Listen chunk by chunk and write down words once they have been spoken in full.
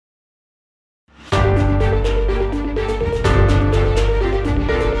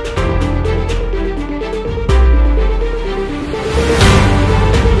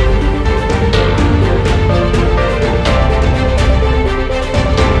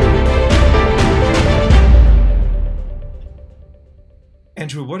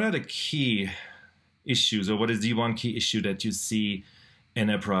Andrew, what are the key issues, or what is the one key issue that you see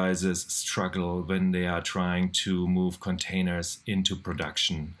enterprises struggle when they are trying to move containers into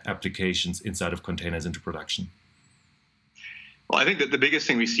production, applications inside of containers into production? Well, I think that the biggest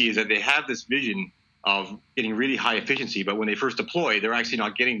thing we see is that they have this vision of getting really high efficiency, but when they first deploy, they're actually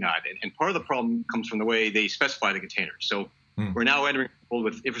not getting that. And part of the problem comes from the way they specify the containers. So we're now entering a world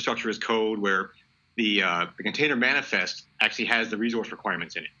with infrastructure as code where the container manifest actually has the resource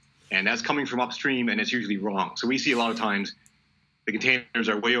requirements in it. And that's coming from upstream, and it's usually wrong. So we see a lot of times the containers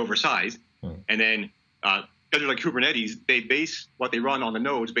are way oversized, and then schedulers like Kubernetes, they base what they run on the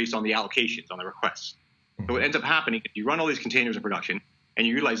nodes based on the allocations, on the requests. So what ends up happening is you run all these containers in production, and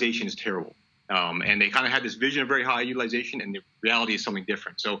your utilization is terrible. And they kind of had this vision of very high utilization, and the reality is something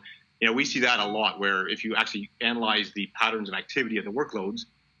different. So, we see that a lot, where if you actually analyze the patterns and activity of the workloads,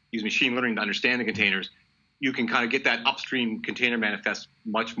 use machine learning to understand the containers, you can kind of get that upstream container manifest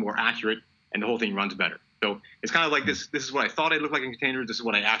much more accurate, and the whole thing runs better. So it's kind of like this is what I thought I'd look like in containers, this is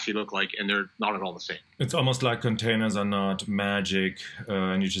what I actually look like, and they're not at all the same. It's almost like containers are not magic,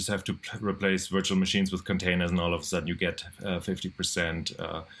 and you just have to replace virtual machines with containers, and all of a sudden you get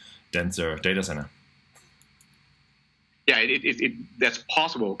 50% denser data center. Yeah, that's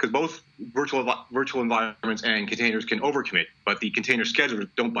possible, because both virtual environments and containers can overcommit, but the container schedulers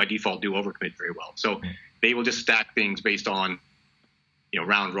don't by default do overcommit very well. So they will just stack things based on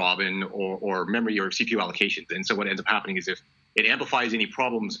round robin or memory or CPU allocations. And so what ends up happening is if it amplifies any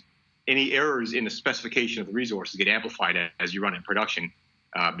problems, any errors in the specification of the resources get amplified as you run it in production,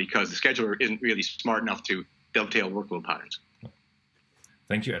 because the scheduler isn't really smart enough to dovetail workload patterns.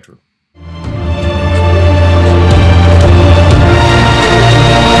 Thank you, Andrew.